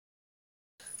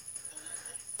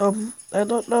I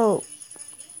don't know.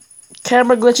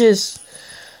 Camera glitches.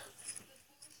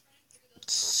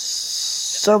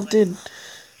 Something.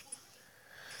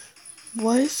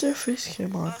 Why is their face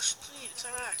cam on? Oh, sweet, it's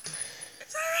Iraq.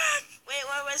 It's Iraq! Wait,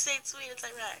 why am I saying sweet? It's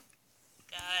Iraq.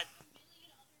 God.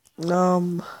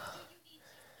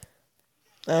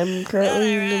 I'm Not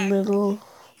currently in the Iraq. middle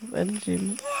of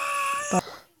editing.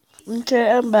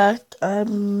 Okay, I'm back.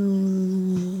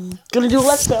 I'm gonna do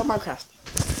Let's Play on Minecraft.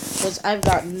 Because I've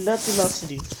got nothing else to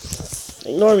do.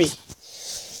 Ignore me.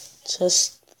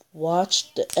 Just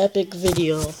watch the epic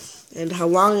video and how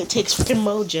long it takes freaking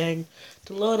Mojang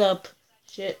to load up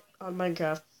shit on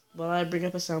Minecraft while I bring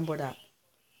up a soundboard app.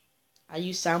 I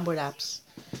use soundboard apps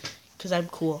because I'm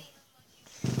cool.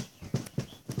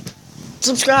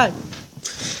 Subscribe!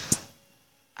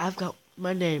 I've got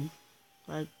my name.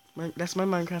 That's my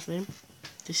Minecraft name.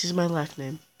 This is my life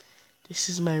name. This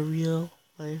is my real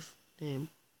life name.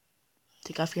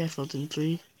 Take off your headphones in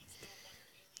 3,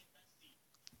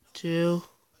 2,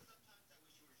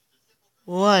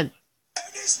 1.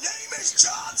 His name is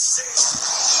John C.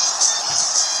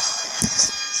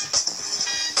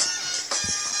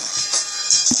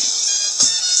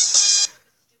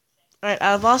 Alright,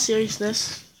 out of all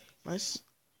seriousness, my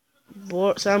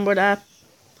soundboard app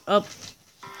up.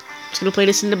 Just gonna play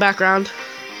this in the background.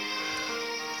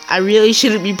 I really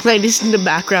shouldn't be playing this in the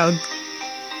background.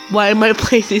 Why am I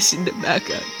playing this in the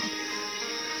background?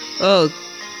 Oh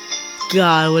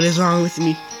God, what is wrong with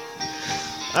me?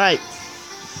 Alright.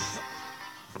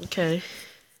 Okay.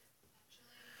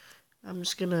 I'm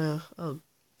just gonna... Oh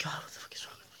God, what the fuck is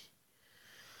wrong with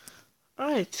me?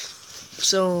 Alright.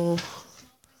 So...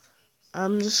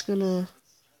 I'm just gonna...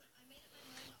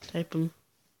 type in...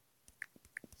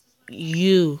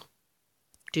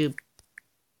 YouTube.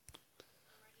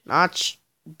 Notch.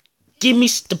 Give me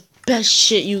the best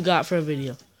shit you got for a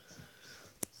video.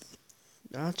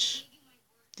 Notch.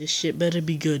 This shit better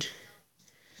be good.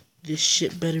 This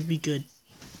shit better be good.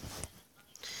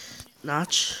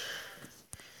 Notch.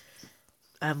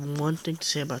 I have one thing to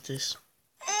say about this.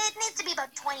 It needs to be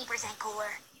about 20%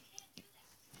 cooler.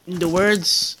 In the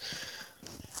words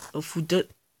of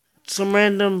some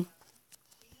random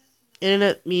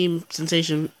internet meme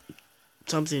sensation,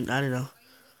 something, I don't know.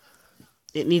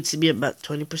 It needs to be about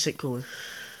 20% cooler.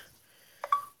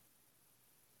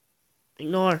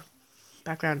 Ignore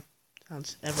background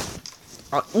sounds ever.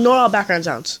 Ignore all background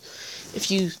sounds.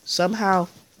 If you somehow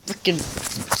freaking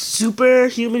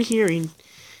superhuman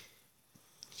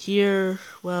hear,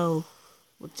 well,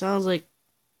 what sounds like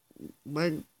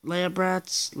my lab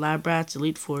rats,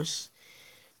 Elite Force.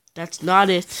 That's not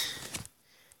it.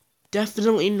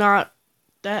 Definitely not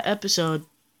that episode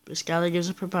where Skylar gives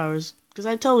up her powers. Because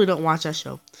I totally don't watch that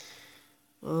show.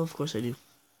 Well, of course I do.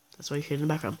 That's why you hear it in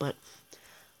the background. But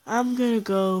I'm gonna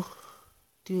go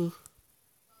do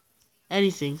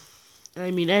anything.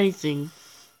 I mean anything.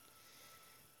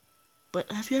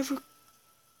 But have you ever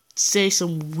say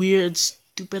some weird,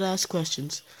 stupid ass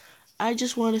questions? I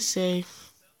just want to say,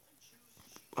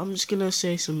 I'm just gonna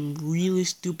say some really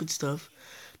stupid stuff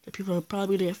that people are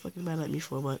probably gonna get fucking mad at me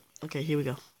for, but okay, here we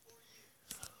go.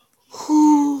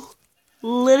 Who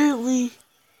literally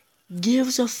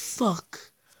gives a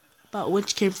fuck about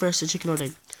which came first, the chicken or the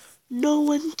egg? No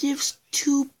one gives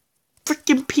two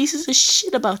freaking pieces of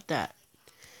shit about that.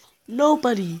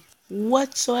 Nobody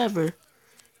whatsoever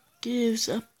gives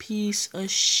a piece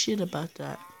of shit about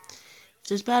that. If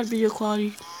there's bad video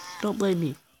quality, don't blame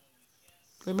me.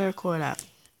 Blame my record app.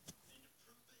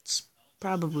 It's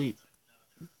probably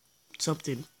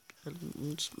something.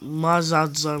 It's blah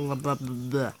blah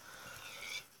blah.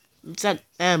 It's that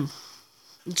M.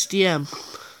 It's the M.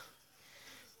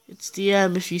 It's the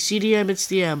M. If you see the M, it's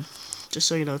the M. Just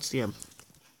so you know, it's the M.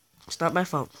 It's not my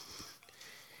fault.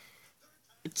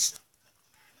 It's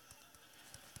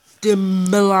the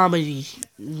Melamity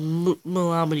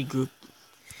group.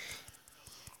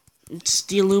 It's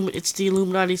the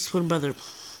Illuminati's twin brother. It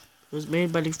was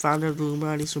made by the founder of the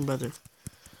Illuminati's twin brother.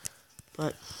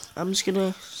 But I'm just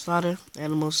gonna slaughter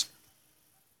animals.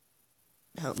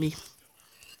 Help me.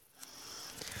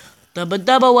 However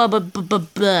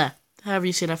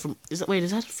you say that from... is that a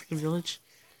freaking village?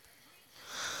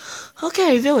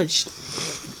 Okay, village.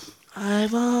 I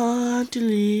want to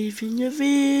live in your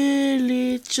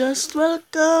village. Just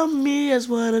welcome me as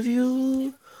one of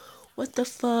you. What the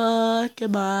fuck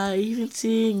am I even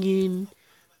singing?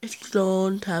 If you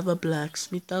don't have a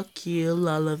blacksmith, I'll kill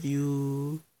all of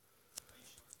you.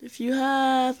 If you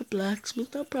have a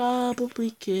blacksmith, I'll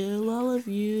probably kill all of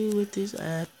you with this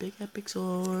epic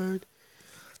sword.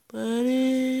 But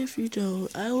if you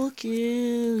don't, I will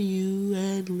kill you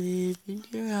and live in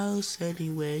your house house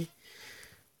anyway.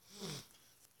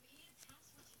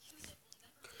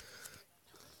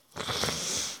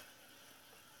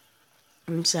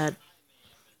 I'm sad.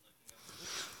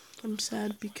 I'm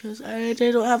sad because they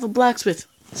don't have a blacksmith.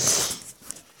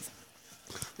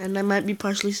 And I might be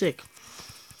partially sick.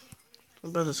 My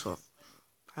brother's fault.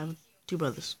 I have 2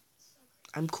 brothers.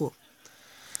 I'm cool.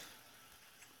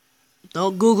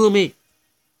 Don't Google me.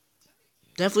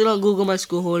 Definitely don't Google my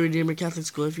school, Holy Redeemer Catholic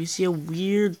School. If you see a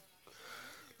weird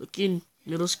looking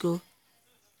middle school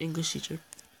English teacher,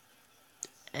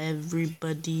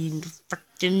 everybody in the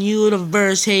fucking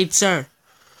universe hates her.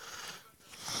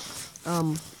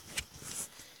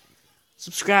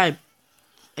 Subscribe.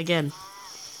 Again.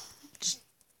 Just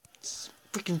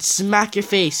freaking smack your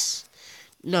face.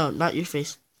 No, not your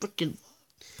face. Freaking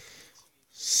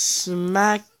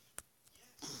smack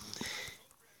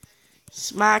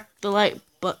the like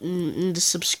button and the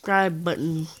subscribe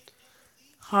button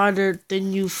harder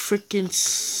than you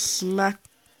smack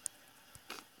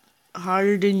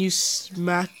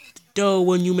the dough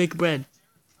when you make bread.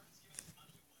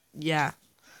 Yeah.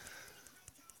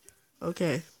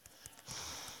 Okay.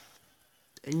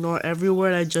 Ignore every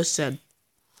word I just said.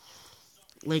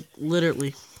 Like,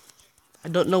 literally. I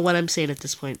don't know what I'm saying at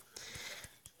this point.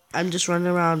 I'm just running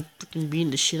around freaking beating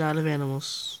the shit out of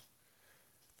animals.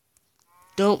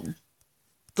 Don't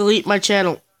delete my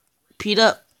channel.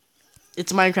 PETA,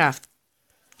 it's Minecraft.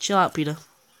 Chill out, PETA.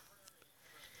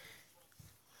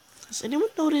 Has anyone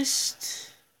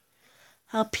noticed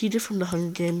how Peter from the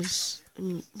Hunger Games, I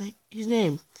mean, like, his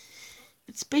name,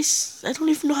 it's based, I don't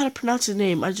even know how to pronounce his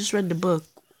name. I just read the book,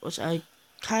 which I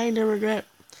kind of regret.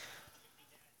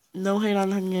 No hate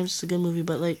on Hunger Games, it's a good movie,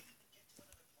 but, like,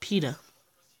 PETA.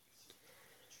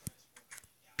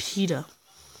 PETA.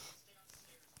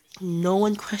 No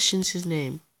one questions his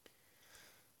name.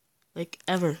 Like,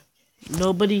 ever.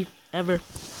 Nobody ever.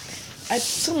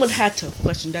 Someone had to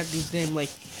question that dude's name, like,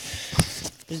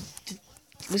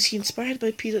 was he inspired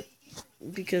by PETA?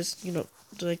 Because, you know,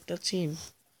 like, that scene.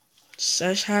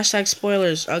 Hashtag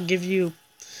spoilers. I'll give you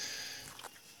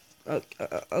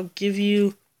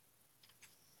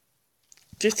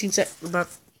 15 seconds, about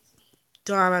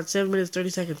 7 minutes, 30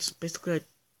 seconds, basically, like,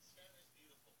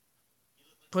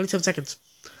 27 seconds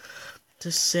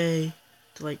to say,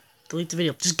 to, like, delete the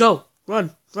video. Just go!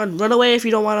 Run away if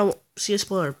you don't want to see a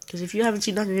spoiler. Because if you haven't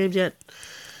seen Hunger Games yet,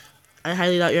 I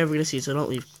highly doubt you're ever going to see it, so don't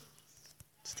leave.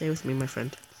 Stay with me, my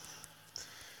friend.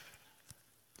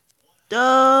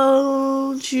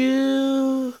 Don't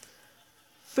you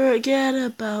forget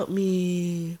about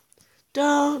me.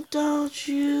 Don't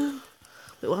you.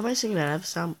 Wait, why am I singing that? I have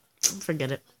sound.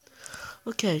 Forget it.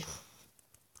 Okay.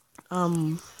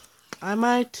 I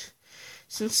might,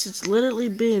 since it's literally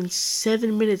been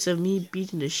 7 minutes of me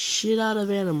beating the shit out of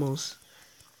animals,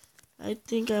 I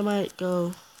think I might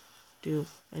go do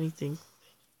anything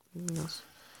else.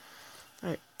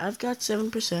 Alright, I've got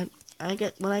 7%. When I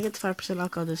get to 5%, I'll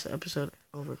call this episode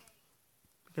over.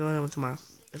 We can only have it tomorrow,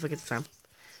 if I get the time.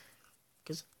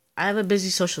 Because I have a busy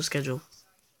social schedule.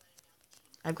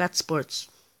 I've got sports.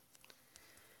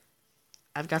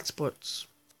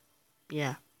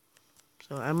 Yeah.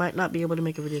 So I might not be able to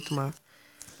make a video tomorrow.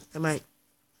 I might.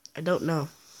 I don't know.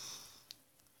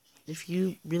 If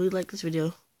you really like this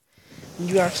video, and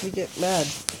you actually get mad,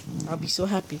 I'll be so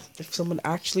happy if someone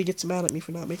actually gets mad at me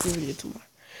for not making a video tomorrow.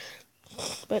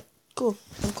 But, cool.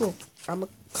 I'm cool. I'm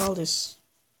gonna call this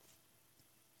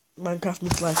Minecraft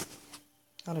Meets Life.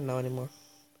 I don't know anymore.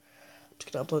 I'm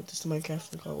just gonna upload this to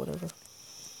Minecraft and call it whatever.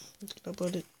 I'm just gonna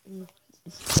upload it and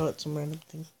call it some random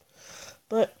thing.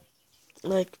 But,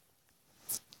 like,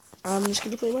 I'm just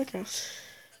gonna play Minecraft.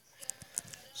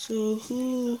 So,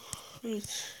 right.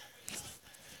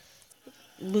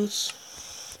 Boots.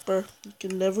 Spur. You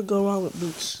can never go wrong with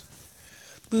boots.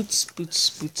 Boots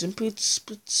and boots.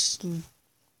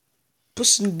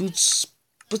 Puss and boots.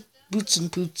 Boots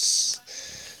and boots.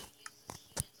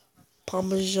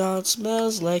 Parmesan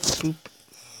smells like poop.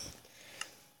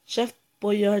 Chef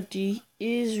Boyardee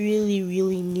is really,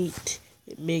 really neat.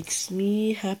 It makes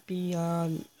me happy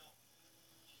on...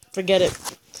 Forget it.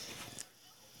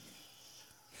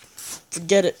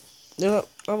 You know,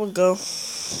 I'm gonna go.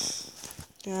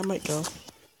 Yeah, I might go.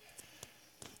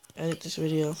 Edit this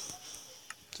video.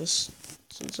 Just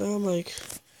since I'm gonna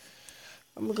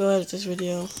go edit this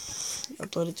video.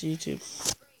 Upload it to YouTube.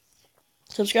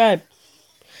 Subscribe.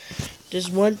 There's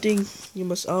one thing you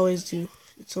must always do.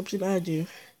 It's something I do.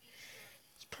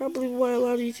 It's probably why a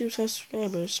lot of YouTubers have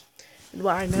subscribers. And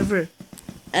why I never,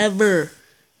 ever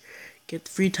get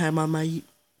free time on my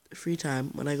free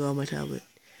time when I go on my tablet.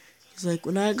 It's like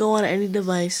when I go on any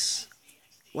device,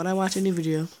 when I watch any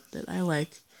video that I like,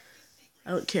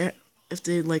 I don't care if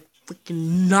they like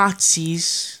freaking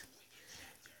Nazis,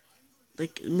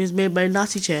 like it's made by a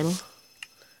Nazi channel.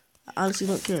 I honestly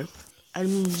don't care.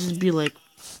 I'm just be like,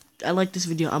 I like this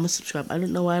video, I'm gonna subscribe. I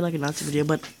don't know why I like a Nazi video,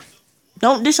 but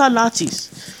don't diss on Nazis.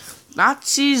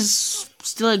 Nazis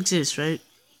still exist, right?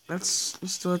 That's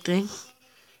still a thing.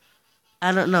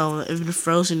 I don't know. I've been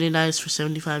frozen in ice for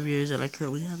 75 years, and I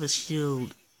currently have a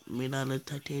shield made out of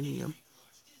titanium.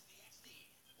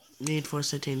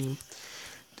 Reinforced titanium.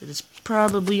 That is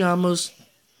probably almost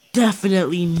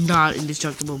definitely not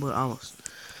indestructible, but almost.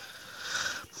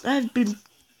 I've been.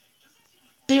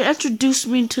 They introduced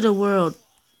me into the world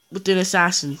with an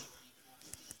assassin.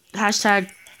 Hashtag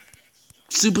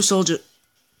super soldier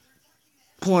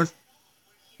porn.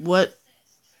 What?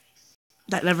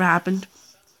 That never happened.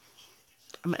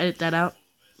 I'm gonna edit that out.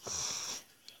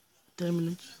 10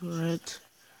 minutes, alright.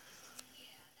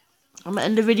 I'm gonna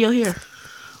end the video here.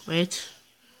 Wait.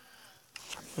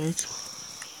 Wait.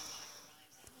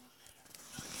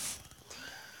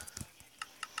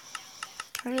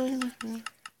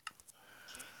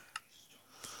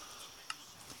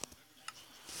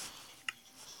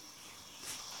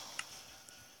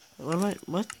 What am I?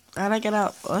 What? How'd I get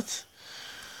out? What?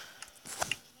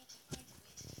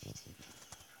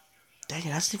 Dang it,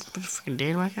 that's the freaking day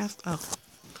in Minecraft? Oh.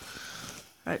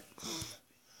 Alright.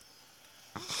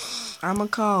 I'm gonna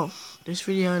call this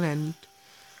video an end.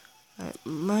 I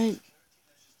might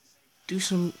do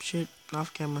some shit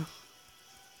off camera.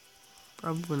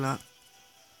 Probably not.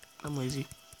 I'm lazy.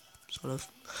 Sort of.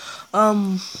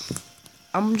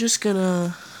 I'm just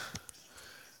gonna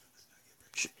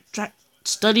try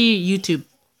study YouTube.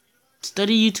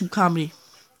 Study YouTube comedy.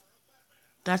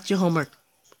 That's your homework.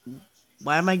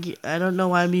 Why am I don't know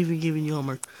why I'm even giving you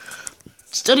homework.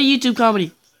 Study YouTube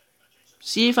comedy.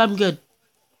 See if I'm good.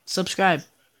 Subscribe.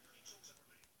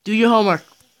 Do your homework.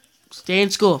 Stay in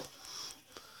school.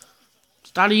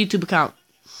 Start a YouTube account.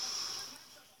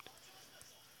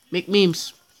 Make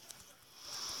memes.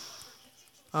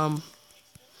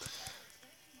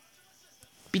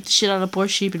 Beat the shit out of poor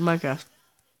sheep in Minecraft.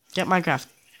 Get Minecraft.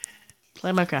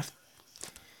 Play Minecraft.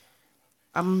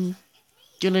 I'm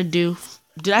gonna do.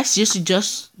 Did I seriously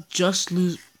just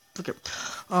lose? Okay.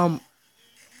 I'm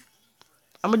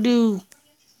gonna do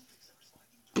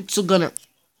Pixel Gunner.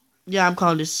 Yeah, I'm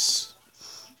calling this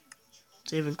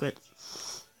save and quit.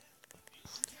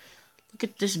 Look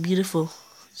at this beautiful.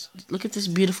 Look at this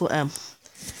beautiful M.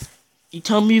 You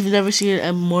tell me you've never seen an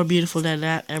M more beautiful than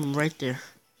that M right there.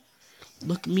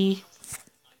 Look me.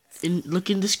 Look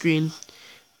in the screen.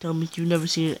 Tell me you've never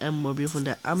seen an M more beautiful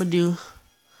than that. I'm gonna do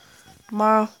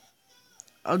tomorrow.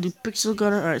 I'll do Pixel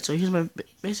Gunner. Alright, so here's my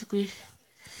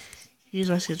here's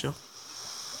my schedule.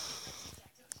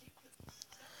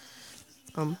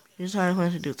 Here's how I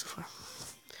plan to do it so far.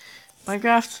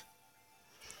 Minecraft,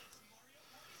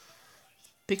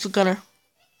 Pixel Gunner,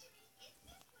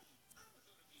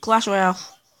 Clash Royale,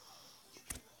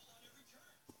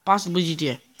 possibly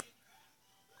GTA.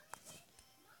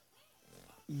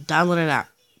 Download it out.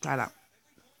 Try it out.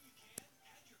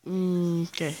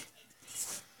 Okay.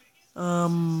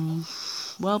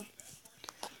 Well,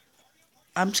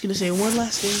 I'm just gonna say one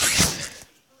last thing.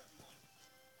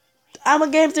 I'm a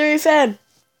Game Theory fan.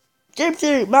 Game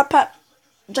Theory, my pat,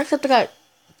 Jacksepticeye,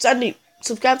 Sandy.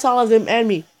 Subscribe to all of them and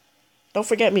me. Don't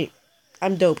forget me.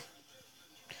 I'm dope.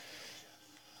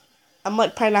 I'm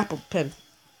like Pineapple Pen.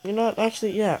 You know what?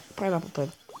 Actually, yeah, Pineapple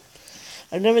Pen.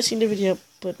 I've never seen the video,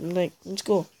 but like, it's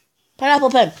cool.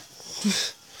 Pineapple Pen.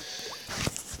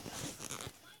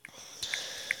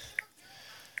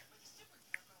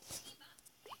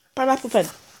 Pineapple Pen.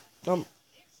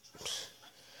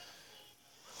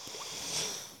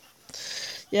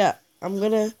 Yeah,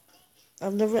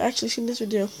 I've never actually seen this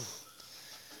video.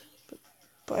 But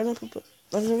Pineapple Pen.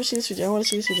 I've never seen this video. I want to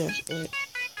see this video.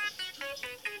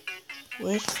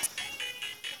 Wait.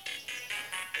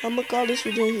 I'm gonna call this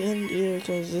video in here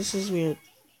because this is weird.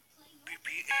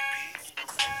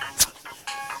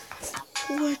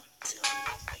 What the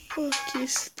fuck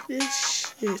is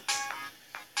this shit?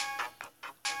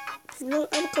 You know,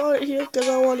 I'm calling it here because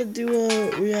I want to do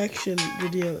a reaction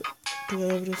video to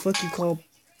whatever the fuck you call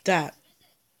that.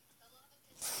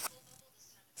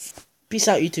 Peace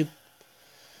out, YouTube.